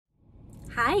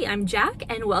Hi, I'm Jack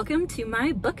and welcome to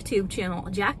my booktube channel,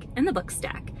 Jack and the Book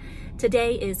Stack.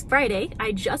 Today is Friday.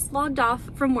 I just logged off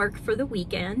from work for the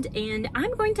weekend and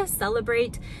I'm going to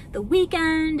celebrate the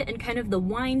weekend and kind of the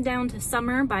wind down to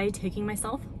summer by taking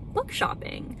myself book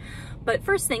shopping. But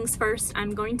first things first,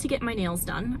 I'm going to get my nails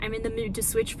done. I'm in the mood to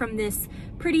switch from this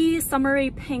pretty summery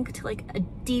pink to like a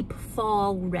deep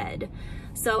fall red.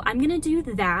 So I'm gonna do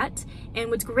that. And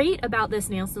what's great about this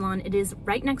nail salon, it is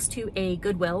right next to a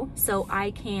Goodwill. So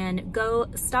I can go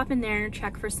stop in there,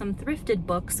 check for some thrifted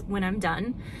books when I'm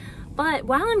done. But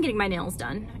while I'm getting my nails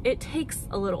done, it takes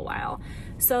a little while.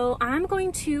 So I'm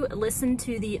going to listen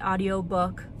to the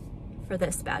audiobook for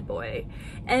this bad boy.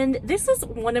 And this is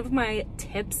one of my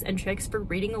tips and tricks for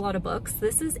reading a lot of books.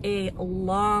 This is a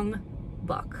long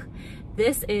book.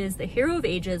 This is The Hero of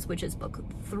Ages, which is book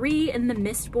 3 in the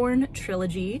Mistborn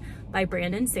trilogy by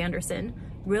Brandon Sanderson.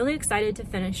 Really excited to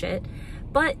finish it,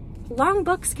 but long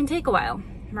books can take a while,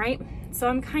 right? So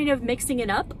I'm kind of mixing it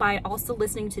up by also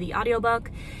listening to the audiobook.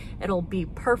 It'll be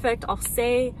perfect. I'll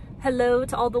say hello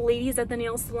to all the ladies at the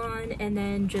nail salon and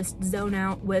then just zone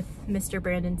out with Mr.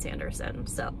 Brandon Sanderson.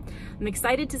 So I'm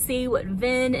excited to see what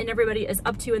Vin and everybody is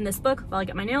up to in this book while I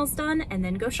get my nails done and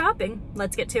then go shopping.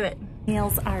 Let's get to it.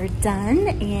 Nails are done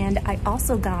and I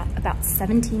also got about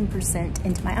 17%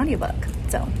 into my audiobook.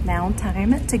 So now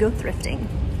time to go thrifting.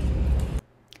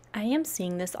 I am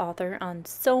seeing this author on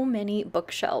so many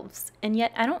bookshelves, and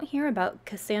yet I don't hear about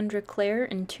Cassandra Clare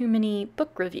in too many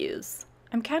book reviews.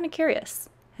 I'm kind of curious.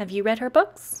 Have you read her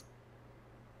books?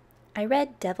 I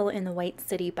read Devil in the White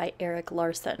City by Erik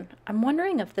Larson. I'm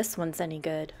wondering if this one's any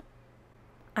good.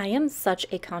 I am such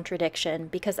a contradiction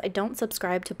because I don't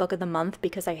subscribe to Book of the Month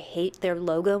because I hate their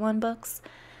logo on books,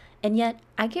 and yet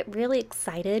I get really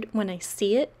excited when I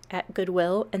see it at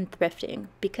Goodwill and thrifting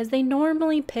because they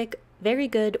normally pick very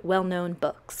good, well-known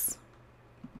books.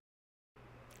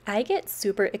 I get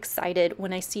super excited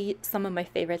when I see some of my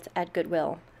favorites at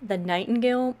Goodwill. The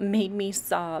Nightingale made me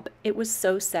sob. It was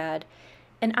so sad.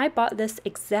 And I bought this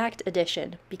exact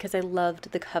edition because I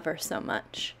loved the cover so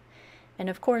much. And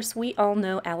of course, we all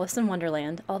know Alice in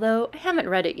Wonderland, although I haven't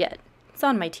read it yet. It's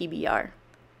on my TBR.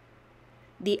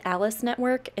 The Alice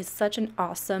Network is such an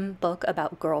awesome book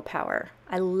about girl power.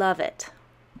 I love it.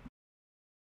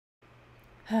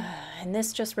 And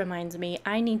this just reminds me,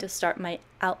 I need to start my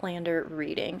Outlander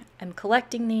reading. I'm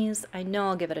collecting these. I know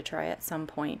I'll give it a try at some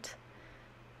point.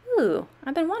 Ooh,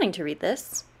 I've been wanting to read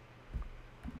this.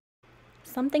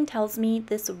 Something tells me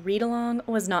this read-along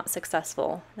was not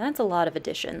successful. That's a lot of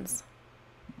editions.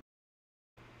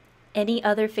 Any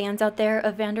other fans out there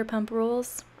of Vanderpump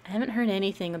Rules? I haven't heard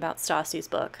anything about Stassi's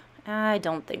book. I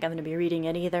don't think I'm going to be reading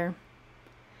it either.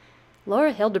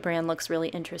 Laura Hildebrand looks really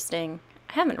interesting.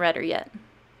 I haven't read her yet.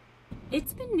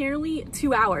 It's been nearly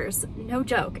 2 hours, no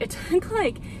joke. It took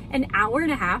like an hour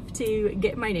and a half to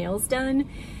get my nails done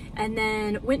and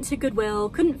then went to Goodwill.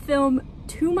 Couldn't film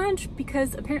too much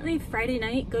because apparently Friday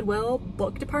night Goodwill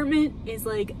book department is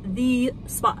like the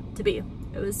spot to be.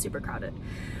 It was super crowded.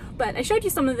 But I showed you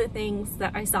some of the things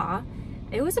that I saw.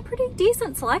 It was a pretty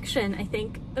decent selection. I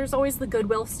think there's always the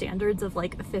Goodwill standards of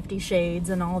like 50 Shades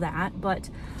and all that, but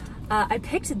I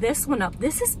picked this one up.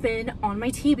 This has been on my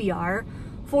TBR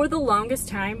for the longest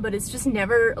time, but it's just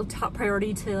never a top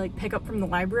priority to like pick up from the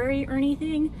library or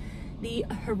anything. The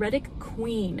Heretic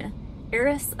Queen,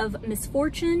 Heiress of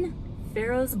Misfortune,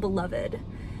 Pharaoh's Beloved.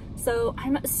 So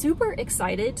I'm super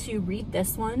excited to read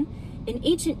this one. In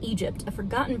ancient Egypt, a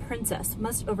forgotten princess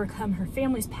must overcome her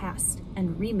family's past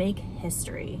and remake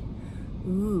history.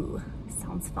 Ooh,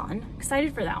 sounds fun.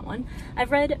 Excited for that one.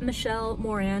 I've read Michelle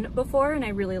Moran before and I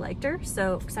really liked her,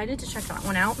 so excited to check that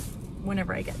one out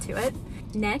whenever I get to it.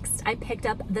 Next, I picked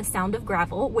up The Sound of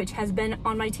Gravel, which has been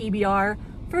on my TBR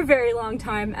for a very long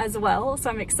time as well, so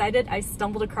I'm excited I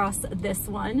stumbled across this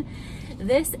one.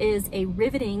 This is a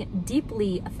riveting,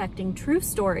 deeply affecting true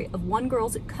story of one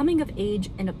girl's coming of age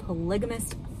in a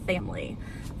polygamous family.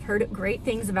 I've heard great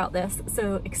things about this,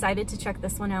 so excited to check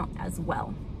this one out as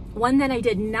well. One that I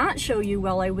did not show you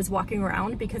while I was walking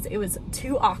around because it was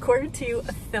too awkward to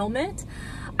film it.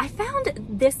 I found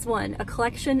this one, a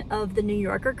collection of the New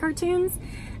Yorker cartoons,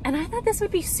 and I thought this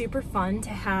would be super fun to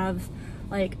have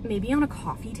like maybe on a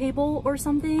coffee table or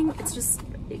something. It's just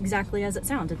exactly as it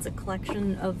sounds. It's a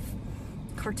collection of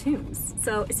cartoons.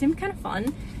 So it seemed kind of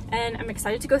fun and I'm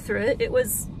excited to go through it. It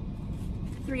was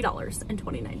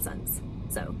 $3.29,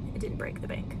 so it didn't break the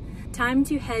bank. Time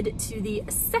to head to the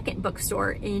second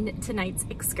bookstore in tonight's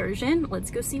excursion. Let's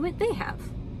go see what they have.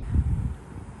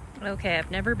 Okay, I've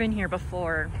never been here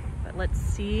before, but let's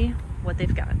see what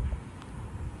they've got.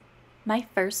 My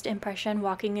first impression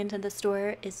walking into the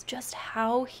store is just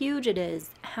how huge it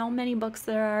is, how many books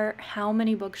there are, how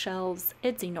many bookshelves.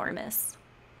 It's enormous.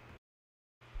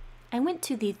 I went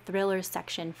to the thriller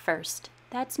section first.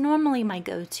 That's normally my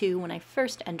go-to when I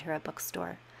first enter a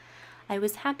bookstore. I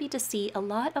was happy to see a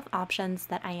lot of options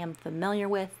that I am familiar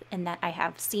with and that I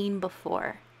have seen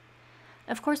before.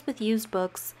 Of course, with used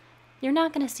books, you're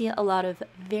not going to see a lot of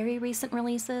very recent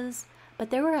releases, but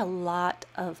there were a lot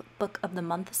of Book of the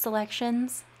Month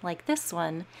selections, like this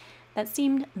one, that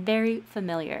seemed very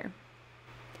familiar.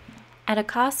 At a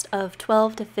cost of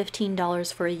 $12 to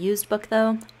 $15 for a used book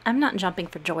though, I'm not jumping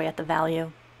for joy at the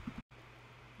value.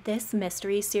 This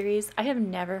mystery series I have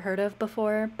never heard of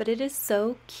before, but it is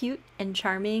so cute and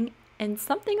charming, and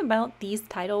something about these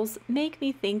titles make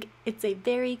me think it's a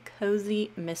very cozy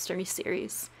mystery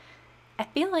series. I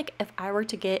feel like if I were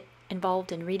to get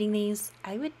involved in reading these,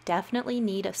 I would definitely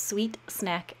need a sweet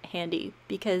snack handy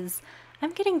because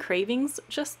I'm getting cravings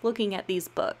just looking at these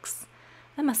books.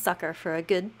 I'm a sucker for a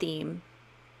good theme.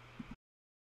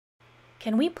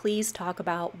 Can we please talk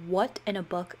about what in a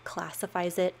book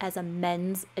classifies it as a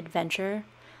men's adventure?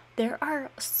 There are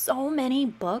so many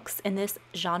books in this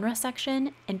genre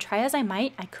section, and try as I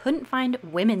might, I couldn't find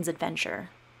women's adventure.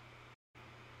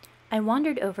 I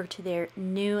wandered over to their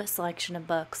new selection of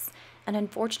books, and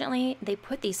unfortunately, they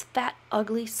put these fat,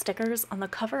 ugly stickers on the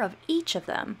cover of each of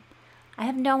them. I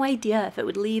have no idea if it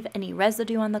would leave any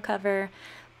residue on the cover,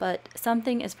 but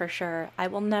something is for sure, I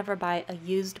will never buy a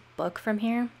used book from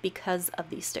here because of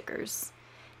these stickers.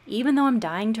 Even though I'm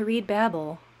dying to read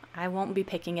Babel, I won't be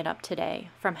picking it up today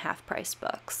from half-price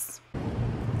books.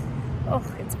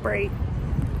 Oh, it's bright.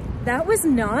 That was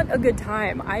not a good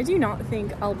time. I do not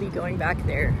think I'll be going back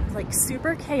there. Like,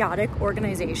 super chaotic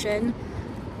organization.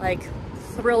 Like,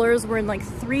 thrillers were in like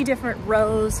 3 different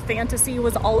rows. Fantasy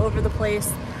was all over the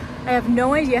place. I have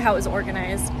no idea how it was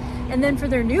organized. And then for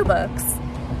their new books,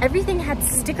 everything had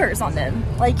stickers on them.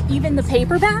 Like, even the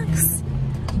paperbacks.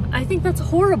 I think that's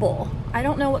horrible. I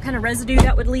don't know what kind of residue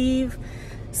that would leave.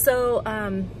 So,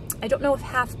 I don't know if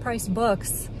Half Price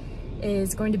Books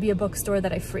is going to be a bookstore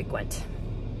that I frequent.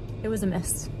 It was a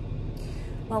miss.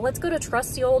 Well, let's go to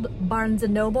trusty old Barnes &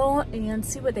 Noble and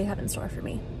see what they have in store for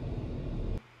me.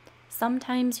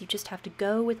 Sometimes you just have to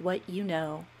go with what you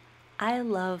know. I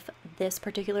love this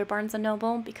particular Barnes &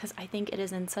 Noble because I think it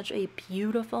is in such a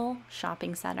beautiful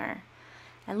shopping center.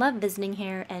 I love visiting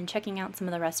here and checking out some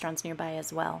of the restaurants nearby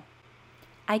as well.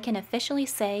 I can officially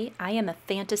say I am a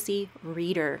fantasy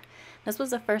reader. This was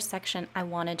the first section I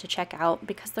wanted to check out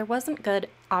because there wasn't good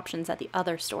options at the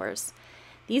other stores.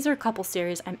 These are a couple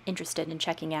series I'm interested in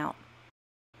checking out.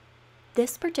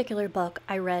 This particular book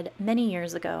I read many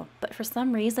years ago, but for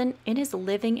some reason it is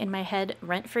living in my head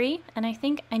rent-free, and I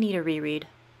think I need a reread.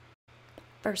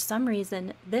 For some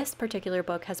reason, this particular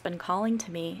book has been calling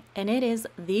to me, and it is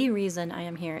the reason I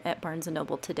am here at Barnes &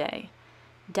 Noble today.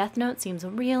 Death Note seems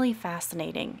really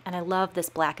fascinating, and I love this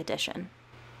black edition.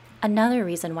 Another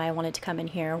reason why I wanted to come in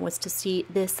here was to see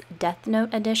this Death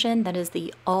Note edition that is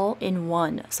the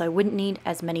all-in-one, so I wouldn't need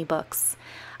as many books.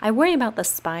 I worry about the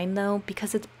spine though,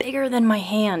 because it's bigger than my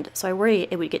hand, so I worry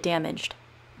it would get damaged.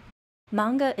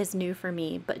 Manga is new for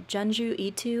me, but Junji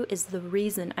Ito is the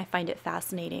reason I find it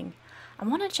fascinating. I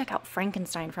want to check out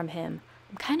Frankenstein from him.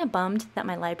 I'm kind of bummed that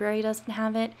my library doesn't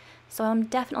have it, so I'm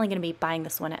definitely going to be buying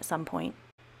this one at some point.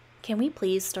 Can we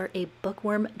please start a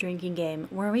bookworm drinking game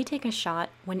where we take a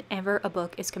shot whenever a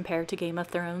book is compared to Game of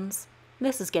Thrones?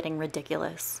 This is getting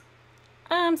ridiculous.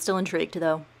 I'm still intrigued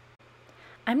though.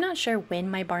 I'm not sure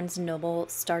when my Barnes & Noble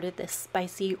started this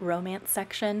spicy romance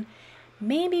section.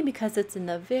 Maybe because it's in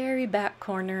the very back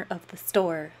corner of the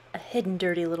store, a hidden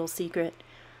dirty little secret.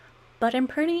 But I'm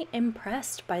pretty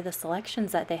impressed by the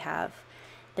selections that they have.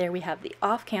 There we have the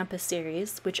Off-Campus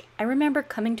series, which I remember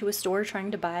coming to a store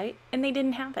trying to buy, and they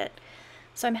didn't have it.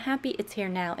 So I'm happy it's here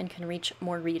now and can reach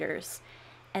more readers.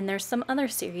 And there's some other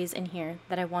series in here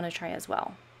that I want to try as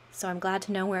well. So I'm glad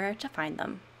to know where to find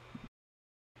them.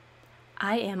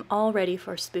 I am all ready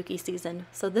for spooky season,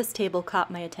 so this table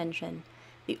caught my attention.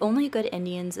 The Only Good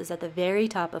Indians is at the very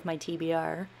top of my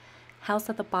TBR. House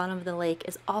at the Bottom of the Lake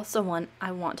is also one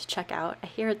I want to check out. I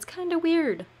hear it's kind of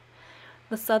weird.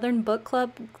 The Southern Book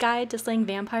Club Guide to Slaying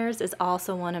Vampires is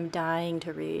also one I'm dying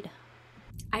to read.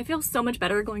 I feel so much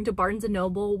better going to Barnes &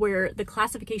 Noble where the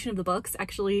classification of the books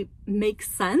actually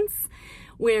makes sense.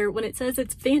 Where when it says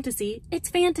it's fantasy,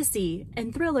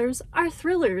 and thrillers are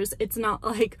thrillers. It's not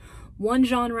like one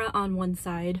genre on one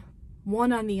side,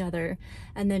 one on the other,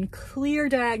 and then clear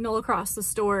diagonal across the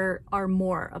store are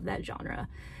more of that genre.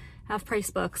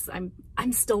 Half-price books,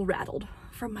 I'm still rattled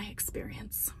from my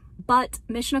experience. But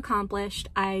mission accomplished.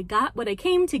 I got what I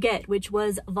came to get, which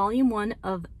was volume 1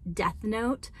 of Death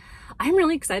Note. I'm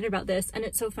really excited about this, and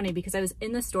it's so funny because I was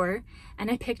in the store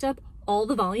and I picked up all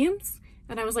the volumes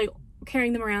and I was like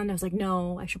carrying them around. I was like,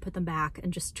 no, I should put them back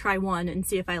and just try one and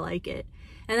see if I like it.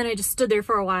 And then I just stood there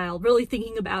for a while really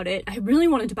thinking about it. I really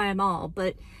wanted to buy them all,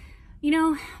 but you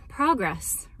know,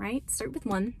 progress, right? Start with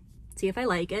one, see if I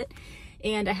like it.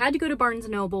 And I had to go to Barnes &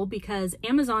 Noble because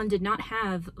Amazon did not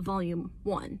have volume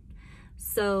 1.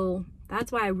 So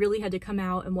that's why I really had to come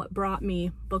out and what brought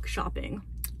me book shopping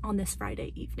on this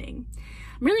Friday evening.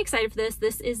 I'm really excited for this.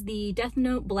 This is the Death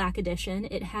Note Black Edition.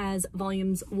 It has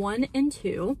volumes 1 and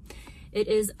 2. It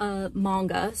is a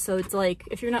manga, so it's like,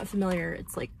 if you're not familiar,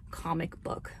 it's like comic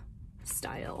book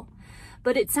style.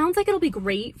 But it sounds like it'll be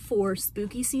great for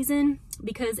spooky season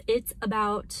because it's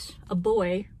about a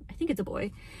boy, I think it's a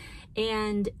boy,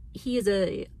 and he is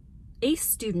a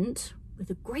student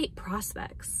with great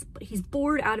prospects, but he's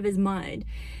bored out of his mind,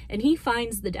 and he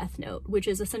finds the Death Note, which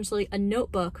is essentially a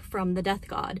notebook from the death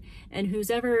god, and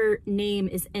whoever name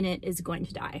is in it is going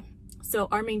to die. So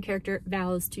our main character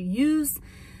vows to use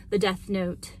the Death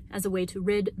Note as a way to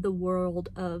rid the world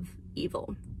of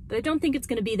evil. But I don't think it's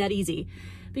going to be that easy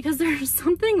because there's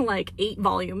something like 8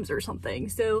 volumes or something.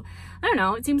 So I don't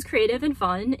know, it seems creative and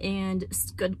fun, and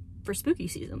it's good for spooky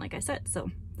season, like I said.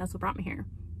 So that's what brought me here.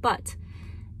 But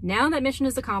now that mission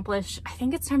is accomplished, I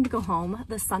think it's time to go home.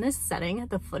 The sun is setting.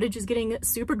 The footage is getting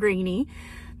super grainy.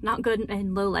 Not good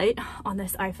in low light on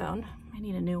this iPhone. I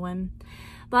need a new one.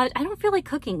 But I don't feel like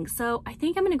cooking, so I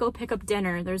think I'm gonna go pick up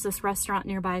dinner. There's this restaurant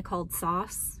nearby called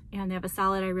Sauce, and they have a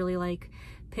salad I really like.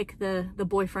 Pick the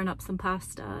boyfriend up some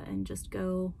pasta and just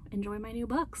go enjoy my new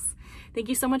books. Thank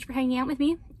you so much for hanging out with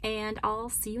me, and I'll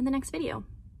see you in the next video.